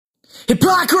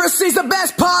Hypocrisy's the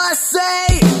best policy.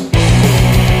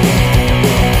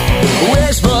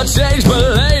 Wish for change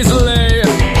but lazily.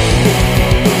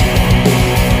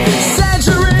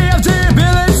 Century of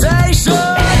debilitation.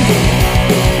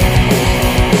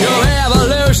 Your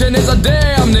evolution is a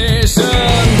damnation.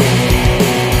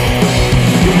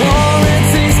 Your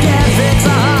warranties can't fix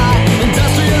a heart.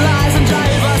 Industrialize and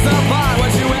drive us apart.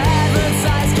 What you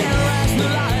advertise can't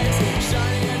rationalize.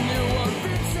 Shining a new one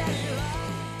fits any light.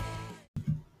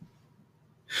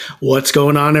 What's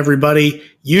going on, everybody?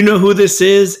 You know who this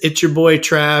is. It's your boy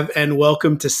Trav, and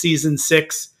welcome to Season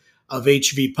 6 of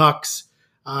HV Pucks.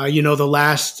 The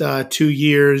last 2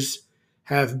 years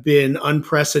have been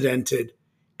unprecedented,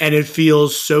 and it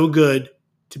feels so good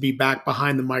to be back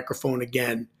behind the microphone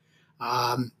again.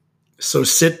 So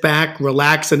sit back,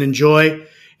 relax, and enjoy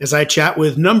as I chat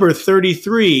with number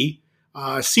 33,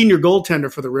 senior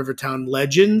goaltender for the Rivertown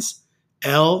Legends,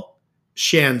 Elle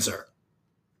Schanzer.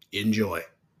 Enjoy.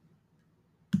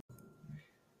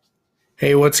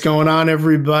 Hey, what's going on,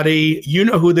 everybody? You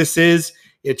know who this is.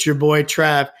 It's your boy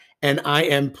Trav, and I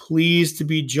am pleased to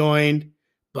be joined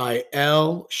by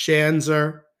Elle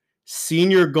Schanzer,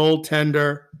 senior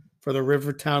goaltender for the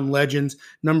Rivertown Legends.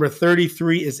 Number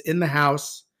 33 is in the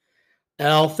house.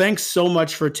 Elle, thanks so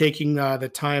much for taking the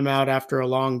time out after a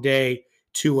long day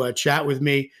to chat with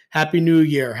me. Happy New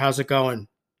Year. How's it going?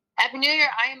 Happy New Year.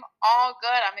 I am all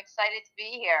good. I'm excited to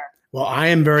be here. Well, I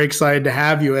am very excited to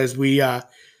have you. As we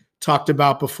talked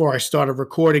about before I started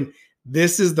recording,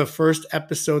 this is the first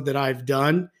episode that I've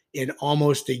done in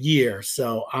almost a year.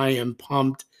 So I am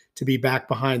pumped to be back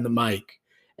behind the mic.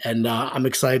 And I'm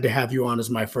excited to have you on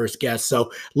as my first guest.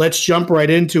 So let's jump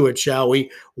right into it, shall we?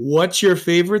 What's your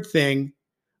favorite thing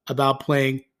about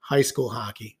playing high school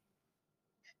hockey?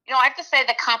 I have to say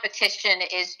the competition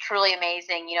is truly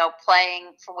amazing.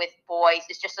 Playing with boys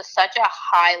is just such a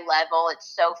high level. It's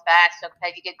so fast, so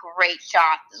competitive. You get great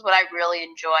shots. This is what I really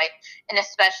enjoy. And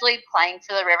especially playing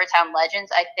for the Rivertown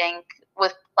Legends, I think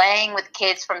with playing with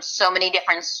kids from so many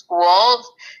different schools,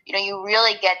 you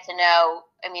really get to know,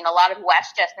 a lot of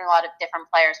Westchester and a lot of different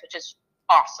players, which is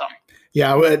awesome.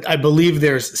 Yeah, I believe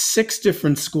there's 6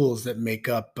 different schools that make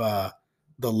up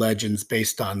the Legends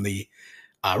based on the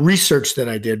research that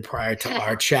I did prior to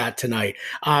our chat tonight.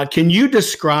 Can you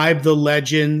describe the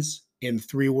Legends in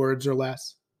 3 words or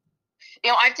less?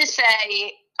 I have to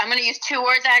say, I'm going to use 2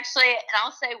 words actually, and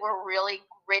I'll say we're really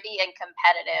gritty and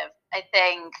competitive. I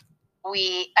think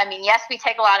yes, we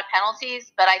take a lot of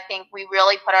penalties, but I think we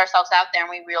really put ourselves out there and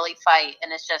we really fight,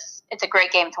 and it's a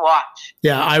great game to watch.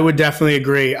 Yeah, I would definitely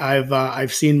agree.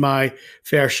 I've seen my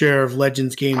fair share of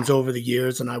Legends games over the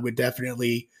years, and I would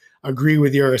definitely agree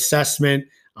with your assessment.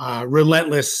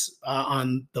 Relentless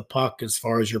on the puck as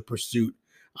far as your pursuit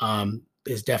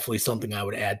is definitely something I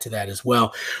would add to that as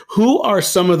well. Who are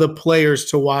some of the players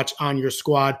to watch on your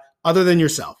squad other than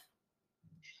yourself?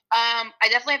 I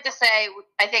definitely have to say,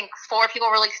 I think 4 people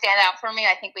really stand out for me.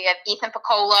 I think we have Ethan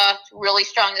Picola, really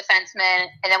strong defenseman,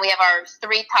 and then we have our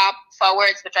 3 top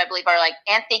forwards, which I believe are like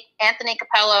Anthony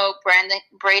Capello,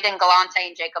 Braden Galante,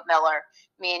 and Jacob Miller.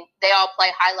 They all play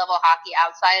high-level hockey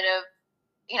outside of,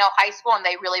 high school, and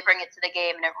they really bring it to the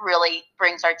game, and it really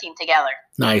brings our team together.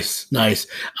 Nice.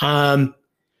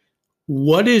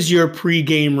 What is your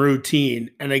pregame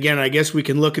routine? And again, I guess we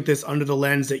can look at this under the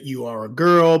lens that you are a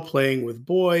girl playing with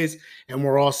boys, and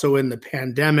we're also in the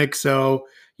pandemic. So,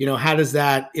 how does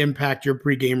that impact your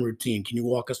pregame routine? Can you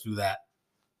walk us through that?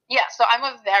 Yeah, so I'm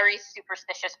a very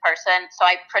superstitious person. So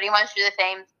I pretty much do the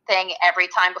same thing every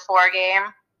time before a game.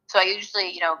 So I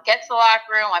usually, get to the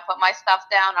locker room, I put my stuff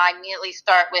down, I immediately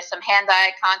start with some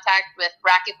hand-eye contact with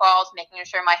racquetballs, making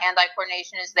sure my hand-eye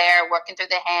coordination is there, working through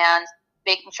the hands,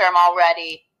 making sure I'm all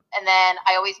ready. And then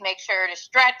I always make sure to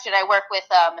stretch, and I work with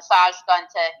a massage gun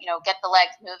to, get the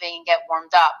legs moving and get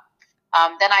warmed up.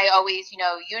 Then I always,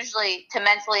 usually to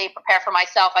mentally prepare for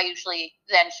myself, I usually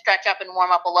then stretch up and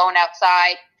warm up alone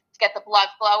outside to get the blood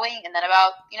flowing. And then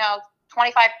about,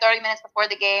 25, 30 minutes before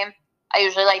the game, I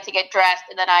usually like to get dressed,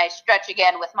 and then I stretch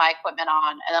again with my equipment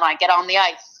on, and then I get on the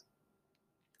ice.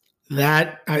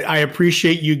 That I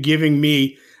appreciate you giving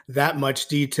me that much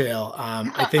detail.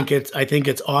 I think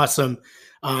it's awesome.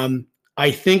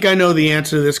 I think I know the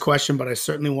answer to this question, but I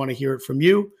certainly want to hear it from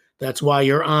you. That's why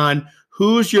you're on.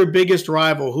 Who's your biggest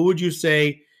rival? Who would you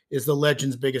say is the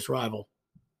Legends' biggest rival?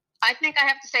 I think I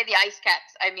have to say the Ice Cats.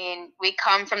 We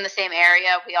come from the same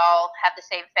area. We all have the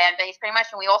same fan base pretty much,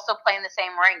 and we also play in the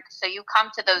same rink. So you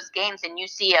come to those games and you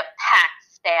see a packed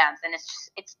stands, and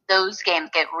it's those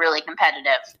games get really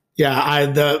competitive.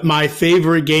 Yeah, my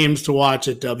favorite games to watch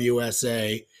at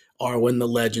WSA are when the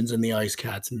Legends and the Ice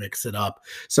Cats mix it up.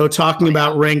 So talking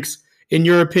about rinks, in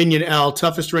your opinion, Al,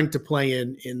 toughest rink to play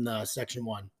in Section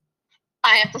 1?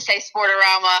 I have to say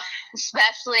Sportorama,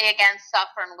 especially against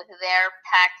Suffern with their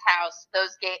packed house.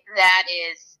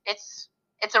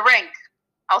 It's a rink.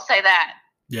 I'll say that.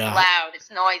 Yeah. Loud. It's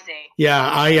noisy.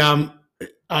 Yeah,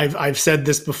 I've said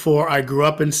this before. I grew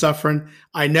up in Suffern.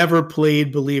 I never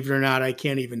played, believe it or not. I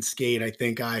can't even skate. I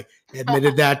think I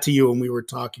admitted that to you when we were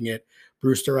talking at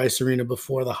Brewster Ice Arena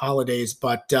before the holidays.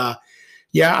 But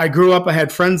yeah, I grew up. I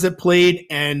had friends that played,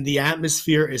 and the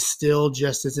atmosphere is still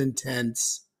just as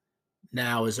intense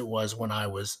now as it was when I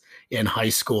was in high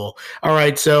school. All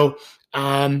right, so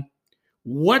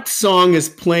what song is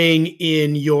playing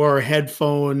in your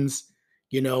headphones?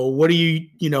 What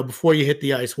are before you hit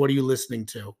the ice, what are you listening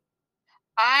to?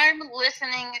 I'm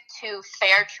listening to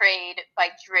Fair Trade by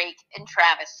Drake and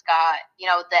Travis Scott.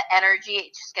 The energy,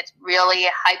 it just gets really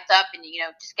hyped up and,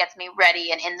 just gets me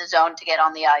ready and in the zone to get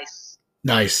on the ice.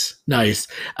 Nice.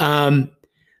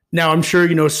 Now, I'm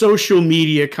sure, social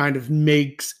media kind of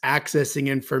makes accessing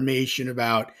information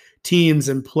about teams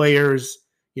and players,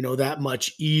 that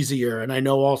much easier. And I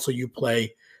know also you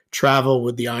play travel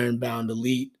with the Ironbound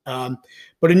Elite.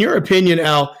 But in your opinion,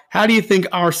 Al, how do you think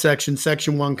our Section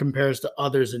 1, compares to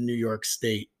others in New York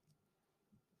State?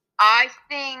 I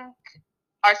think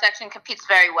our section competes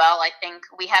very well. I think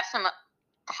we have some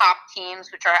top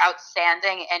teams which are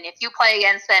outstanding, and if you play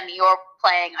against them, you're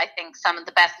playing, I think, some of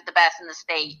the best in the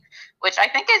state, which I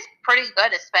think is pretty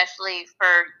good, especially for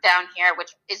down here,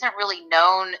 which isn't really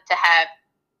known to have,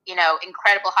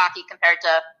 incredible hockey compared to,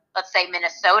 let's say,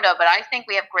 Minnesota, but I think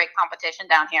we have great competition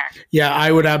down here. Yeah,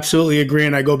 I would absolutely agree,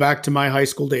 and I go back to my high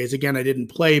school days. Again, I didn't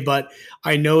play, but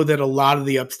I know that a lot of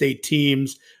the upstate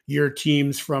teams, your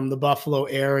teams from the Buffalo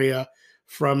area,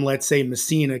 from, let's say,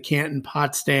 Messina, Canton,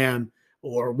 Potsdam,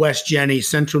 or West Jenny,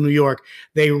 Central New York,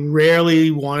 they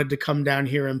rarely wanted to come down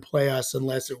here and play us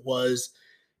unless it was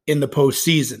in the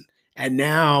postseason. And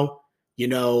now,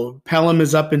 Pelham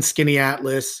is up in Skinny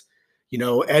Atlas.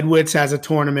 Edwitz has a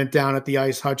tournament down at the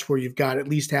Ice Hutch where you've got at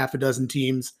least half a dozen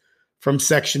teams from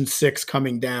Section 6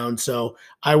 coming down. So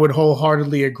I would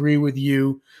wholeheartedly agree with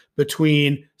you.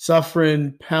 Between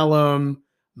Suffern, Pelham,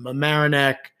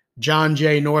 Mamaroneck, John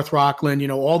Jay, North Rockland,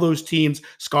 all those teams,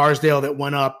 Scarsdale, that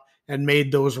went up and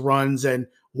made those runs and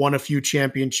won a few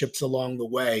championships along the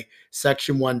way.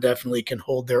 Section 1 definitely can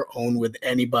hold their own with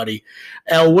anybody.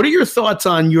 Elle, what are your thoughts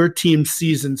on your team's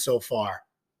season so far?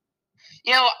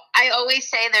 I always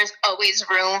say there's always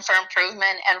room for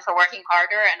improvement and for working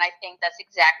harder, and I think that's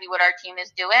exactly what our team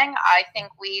is doing. I think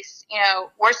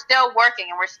we're still working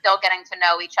and we're still getting to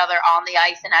know each other on the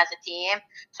ice and as a team.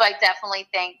 So I definitely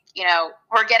think,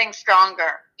 we're getting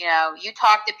stronger. You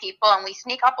talk to people and we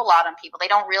sneak up a lot on people. They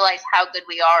don't realize how good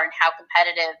we are and how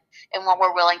competitive and what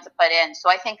we're willing to put in. So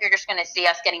I think you're just going to see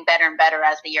us getting better and better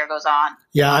as the year goes on.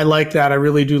 Yeah, I like that. I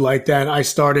really do like that. I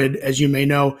started, as you may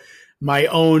know, my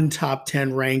own top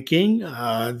 10 ranking.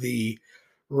 The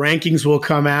rankings will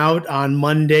come out on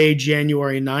Monday,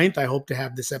 January 9th. I hope to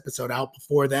have this episode out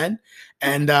before then.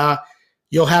 And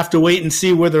you'll have to wait and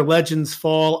see where the legends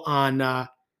fall on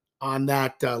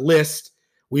that list.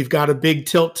 We've got a big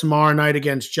tilt tomorrow night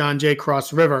against John Jay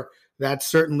Cross River. That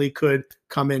certainly could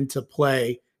come into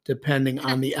play depending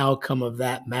on the outcome of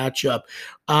that matchup.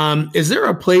 Is there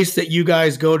a place that you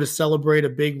guys go to celebrate a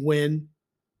big win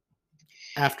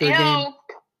after a game?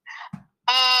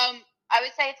 I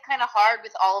would say it's kind of hard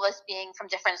with all of us being from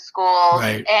different schools.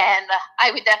 Right. And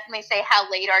I would definitely say how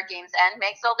late our games end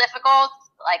makes it difficult.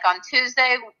 Like on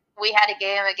Tuesday, we had a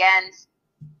game against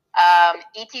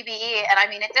ETBE,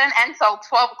 and it didn't end until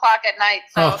 12 o'clock at night,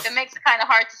 so it makes it kind of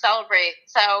hard to celebrate.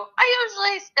 So I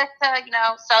usually stick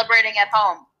to, celebrating at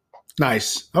home.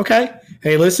 Nice. Okay.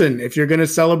 Hey, listen, if you're going to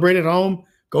celebrate at home,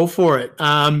 go for it.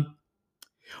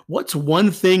 What's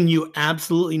one thing you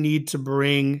absolutely need to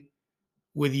bring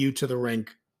with you to the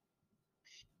rink?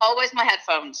 Always my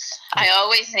headphones. I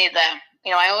always need them.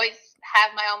 I always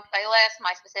have my own playlist,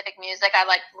 my specific music I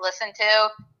like to listen to.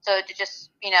 So to just,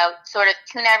 sort of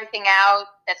tune everything out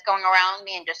that's going around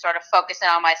me and just sort of focusing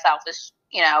on myself is,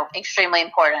 extremely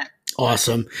important.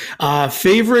 Awesome.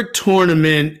 Favorite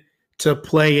tournament to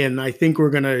play in? I think we're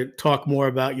going to talk more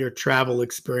about your travel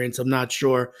experience. I'm not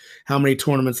sure how many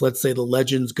tournaments, let's say, the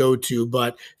legends go to,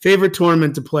 but favorite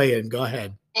tournament to play in? Go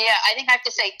ahead. Yeah, I think I have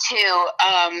to say two.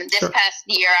 This past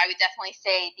year, I would definitely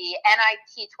say the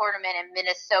NIT tournament in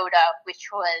Minnesota, which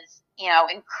was,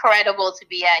 incredible to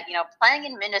be at. Playing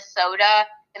in Minnesota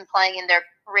and playing in their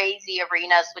crazy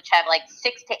arenas, which have like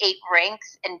 6 to 8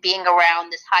 rinks, and being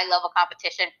around this high-level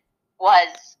competition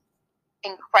was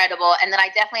incredible. And then I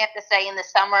definitely have to say in the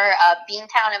summer,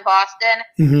 Beantown in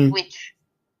Boston, which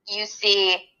you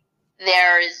see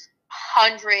there's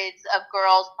hundreds of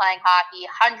girls playing hockey,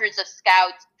 hundreds of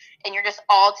scouts, and you're just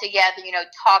all together,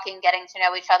 talking, getting to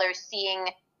know each other, seeing,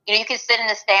 you can sit in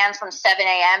the stands from 7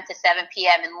 a.m. to 7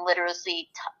 p.m. and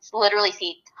literally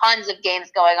see tons of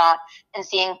games going on and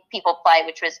seeing people play,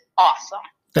 which was awesome.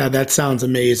 That sounds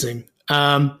amazing.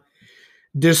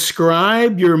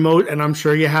 Describe your and I'm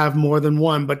sure you have more than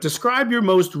one, but describe your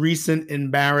most recent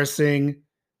embarrassing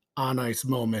on-ice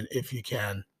moment, if you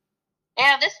can.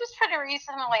 Yeah, this was pretty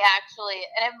recently, actually,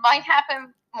 and it might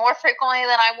happen more frequently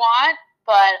than I want,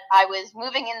 but I was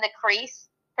moving in the crease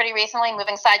pretty recently,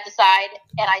 moving side to side,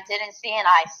 and I didn't see, and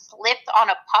I slipped on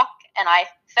a puck, and I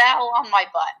fell on my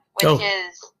butt, which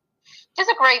is just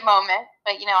a great moment,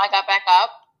 but, I got back up,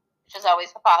 which is always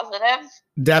a positive.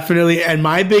 Definitely, and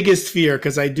my biggest fear,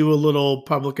 because I do a little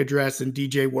public address and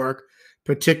DJ work,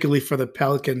 particularly for the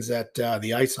Pelicans at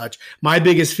the Ice Hutch, my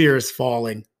biggest fear is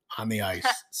falling on the ice.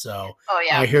 So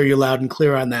I hear you loud and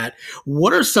clear on that.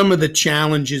 What are some of the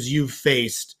challenges you've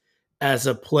faced as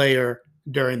a player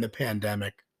during the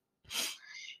pandemic?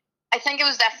 I think it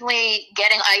was definitely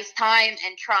getting ice time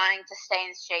and trying to stay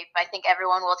in shape. I think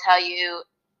everyone will tell you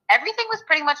everything was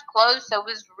pretty much closed, so it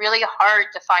was really hard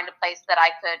to find a place that I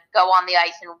could go on the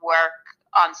ice and work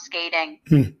on skating.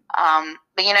 But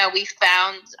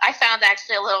I found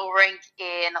actually a little rink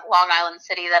in Long Island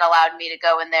City that allowed me to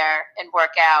go in there and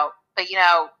work out. But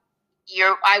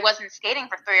I wasn't skating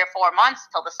for 3 or 4 months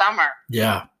till the summer.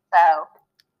 Yeah. So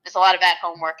there's a lot of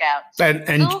at-home workouts. And it's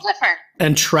a little different.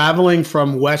 And traveling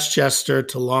from Westchester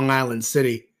to Long Island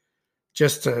City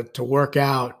just to work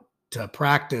out, to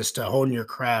practice, to hone your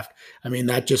craft. I mean,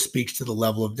 that just speaks to the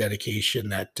level of dedication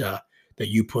that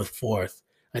you put forth.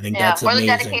 I think that's amazing. Or the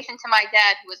dedication to my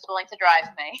dad, who was willing to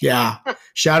drive me. Yeah.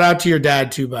 Shout out to your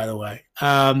dad, too, by the way.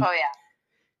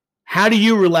 How do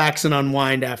you relax and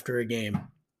unwind after a game?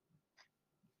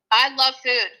 I love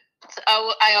food. So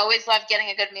I always love getting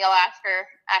a good meal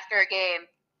after a game.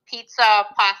 Pizza,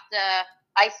 pasta,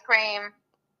 ice cream.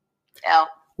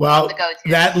 Well,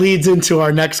 that leads into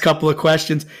our next couple of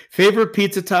questions. Favorite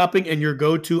pizza topping and your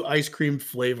go-to ice cream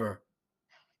flavor?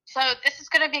 So this is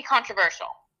going to be controversial.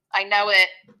 I know it,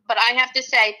 but I have to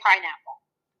say pineapple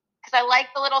because I like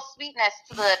the little sweetness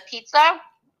to the pizza.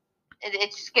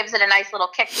 It just gives it a nice little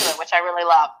kick to it, which I really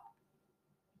love.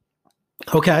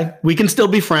 Okay, we can still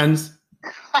be friends.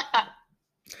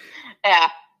 Yeah,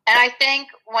 and I think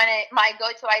my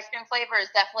go-to ice cream flavor is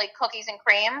definitely cookies and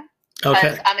cream.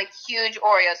 Okay, I'm a huge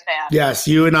Oreos fan. Yes,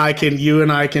 you and I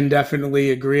can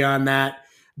definitely agree on that.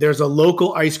 There's a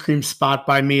local ice cream spot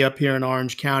by me up here in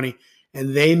Orange County,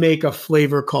 and they make a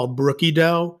flavor called Brookie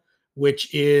Dough,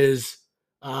 which is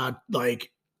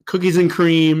like cookies and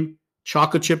cream,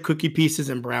 chocolate chip cookie pieces,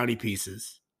 and brownie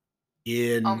pieces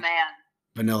in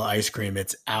vanilla ice cream.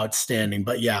 It's outstanding.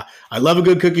 But yeah, I love a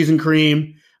good cookies and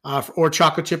cream or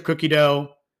chocolate chip cookie dough.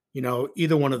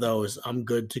 Either one of those I'm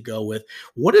good to go with.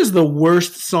 What is the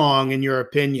worst song, in your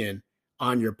opinion,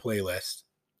 on your playlist?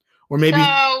 Or maybe...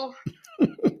 So,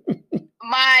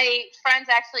 my friends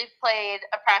actually played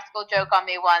a practical joke on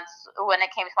me once when it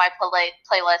came to my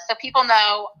playlist. So people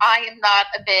know I am not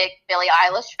a big Billie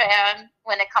Eilish fan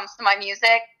when it comes to my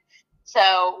music.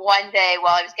 So one day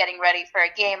while I was getting ready for a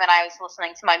game and I was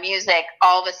listening to my music,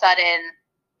 all of a sudden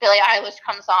Billie Eilish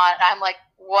comes on and I'm like,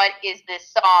 what is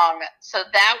this song? So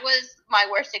that was my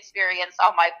worst experience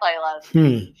on my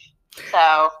playlist.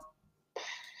 So...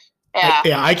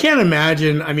 Yeah, I can't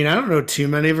imagine. I mean, I don't know too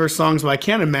many of her songs, but I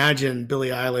can't imagine Billie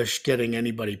Eilish getting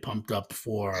anybody pumped up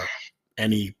for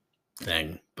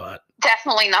anything. But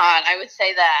definitely not. I would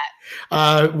say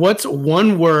that. What's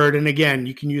one word? And again,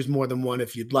 you can use more than one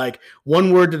if you'd like.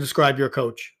 One word to describe your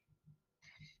coach.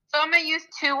 So I'm going to use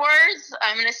 2 words.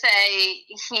 I'm going to say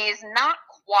he's not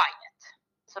quiet.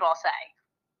 That's what I'll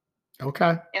say.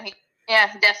 Okay. He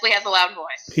definitely has a loud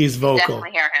voice. He's vocal. You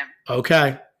definitely hear him.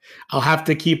 Okay. I'll have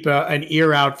to keep an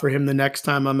ear out for him the next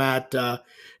time I'm at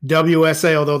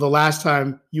WSA, although the last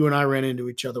time you and I ran into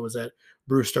each other was at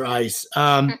Brewster Ice.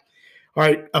 All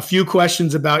right, a few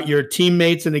questions about your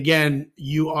teammates. And again,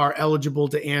 you are eligible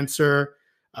to answer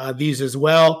these as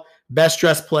well. Best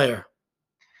dressed player?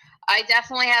 I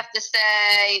definitely have to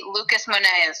say Lucas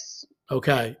Moneas.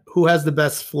 Okay. Who has the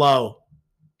best flow?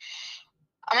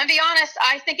 I'm going to be honest.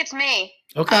 I think it's me.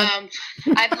 Okay. I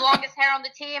have the longest hair on the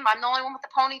team. I'm the only one with the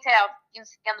ponytail. You can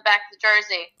see on the back of the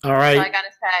jersey. All right. So I got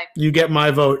to say. You get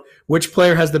my vote. Which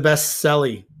player has the best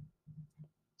celly?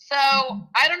 So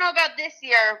I don't know about this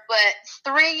year, but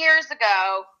 3 years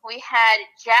ago, we had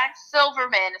Jack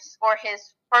Silverman score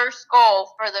his first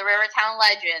goal for the Rivertown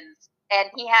Legends, and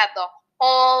he had the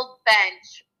whole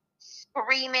bench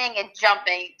screaming and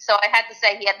jumping. So I had to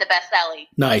say he had the best Ellie.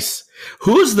 Nice.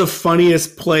 Who's the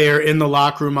funniest player in the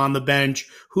locker room on the bench?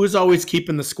 Who's always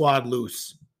keeping the squad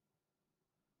loose?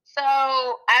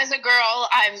 So as a girl,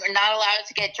 I'm not allowed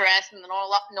to get dressed in the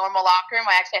normal locker room.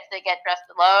 I actually have to get dressed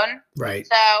alone. Right.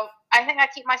 So I think I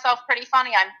keep myself pretty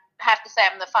funny. I have to say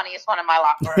I'm the funniest one in my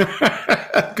locker room.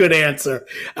 Good answer.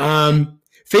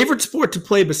 Favorite sport to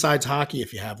play besides hockey,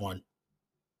 if you have one?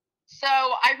 So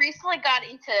I recently got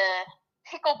into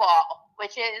pickleball,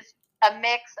 which is a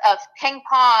mix of ping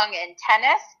pong and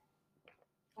tennis,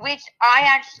 which I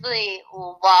actually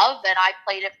love, and I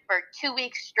played it for 2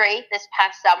 weeks straight this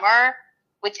past summer,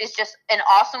 which is just an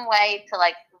awesome way to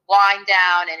like wind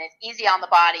down, and it's easy on the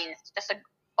body, and it's just an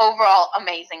overall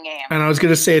amazing game. And I was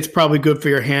going to say it's probably good for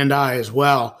your hand-eye as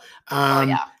well.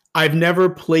 Yeah. I've never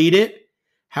played it.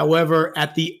 However,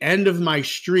 at the end of my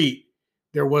street,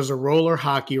 there was a roller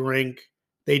hockey rink.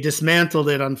 They dismantled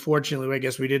it, unfortunately. I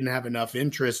guess we didn't have enough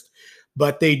interest.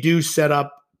 But they do set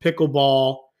up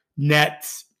pickleball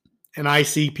nets, and I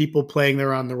see people playing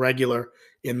there on the regular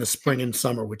in the spring and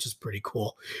summer, which is pretty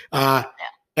cool.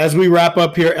 As we wrap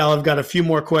up here, Elle, I've got a few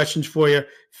more questions for you.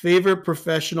 Favorite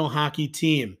professional hockey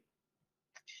team?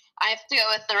 I have to go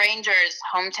with the Rangers,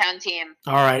 hometown team.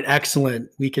 All right,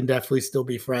 excellent. We can definitely still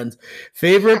be friends.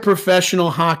 Favorite professional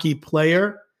hockey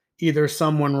player, either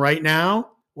someone right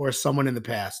now or someone in the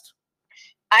past?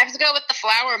 I have to go with the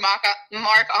Flower,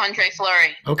 Marc-Andre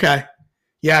Fleury. Okay.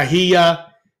 Yeah, he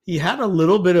had a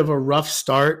little bit of a rough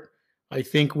start, I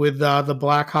think, with the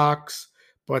Blackhawks,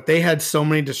 but they had so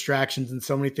many distractions and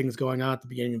so many things going on at the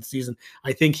beginning of the season.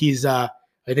 I think he's kind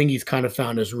of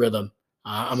found his rhythm.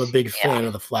 I'm a big fan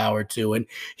of the Flower too, and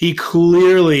he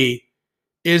clearly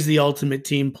is the ultimate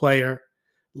team player.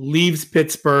 Leaves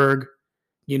Pittsburgh,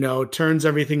 turns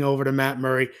everything over to Matt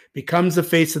Murray, becomes the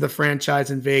face of the franchise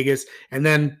in Vegas, and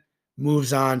then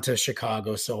moves on to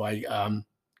Chicago. So I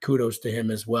kudos to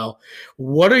him as well.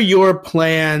 What are your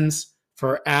plans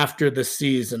for after the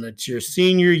season? It's your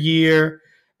senior year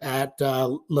at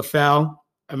LaFell,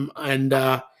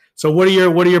 so what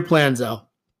are your plans, Al?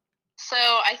 So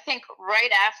I think right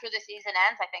after the season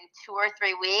ends, I think 2 or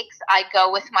 3 weeks, I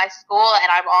go with my school and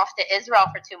I'm off to Israel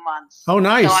for 2 months. Oh,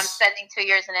 nice. So I'm spending 2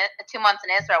 months in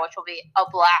Israel, which will be a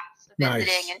blast,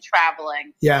 visiting and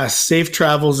traveling. Yeah, safe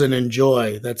travels and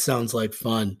enjoy. That sounds like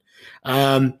fun.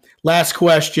 Last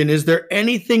question. Is there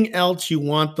anything else you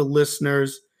want the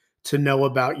listeners to know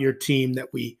about your team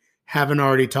that we haven't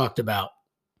already talked about?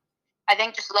 I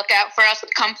think just look out for us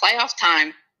come playoff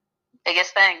time.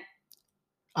 Biggest thing.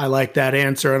 I like that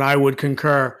answer, and I would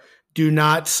concur. Do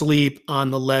not sleep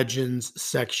on the Legends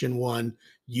Section 1.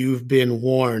 You've been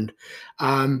warned.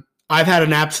 I've had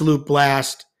an absolute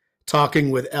blast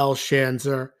talking with Elle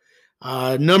Shanzer,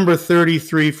 number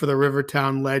 33 for the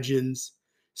Rivertown Legends,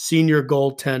 senior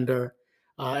goaltender.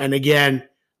 And again,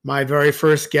 my very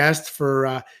first guest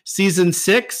for Season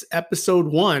 6, Episode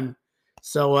 1.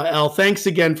 So, Elle, thanks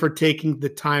again for taking the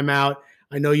time out.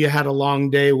 I know you had a long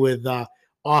day with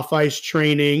off-ice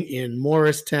training in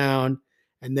Morristown,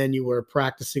 and then you were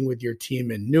practicing with your team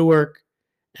in Newark,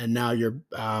 and now you're,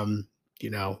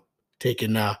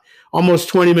 taking almost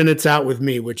 20 minutes out with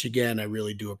me, which, again, I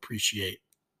really do appreciate.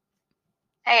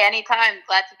 Hey, anytime.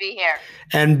 Glad to be here.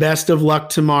 And best of luck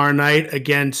tomorrow night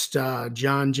against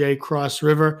John Jay Cross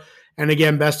River. And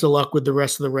again, best of luck with the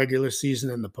rest of the regular season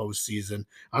and the postseason.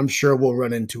 I'm sure we'll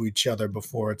run into each other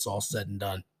before it's all said and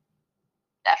done.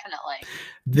 Definitely.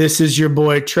 This is your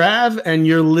boy Trav, and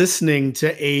you're listening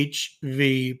to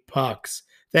HV Pucks.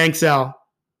 Thanks, Elle.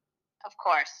 Of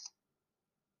course.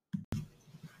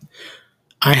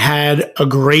 I had a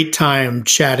great time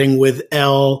chatting with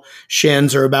Elle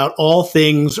Shanzer about all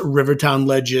things Rivertown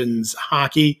Legends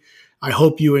hockey. I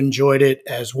hope you enjoyed it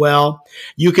as well.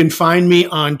 You can find me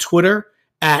on Twitter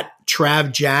at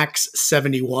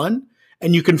TravJax71,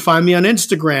 and you can find me on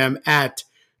Instagram at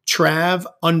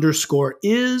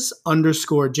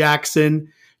Trav_is_Jackson.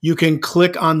 You can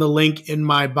click on the link in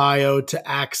my bio to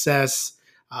access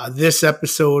this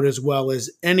episode as well as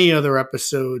any other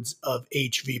episodes of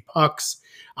HV Pucks.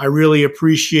 I really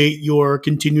appreciate your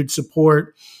continued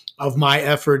support of my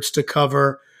efforts to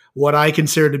cover what I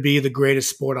consider to be the greatest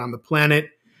sport on the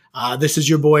planet. This is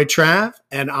your boy Trav,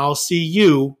 and I'll see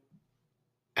you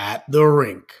at the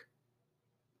rink.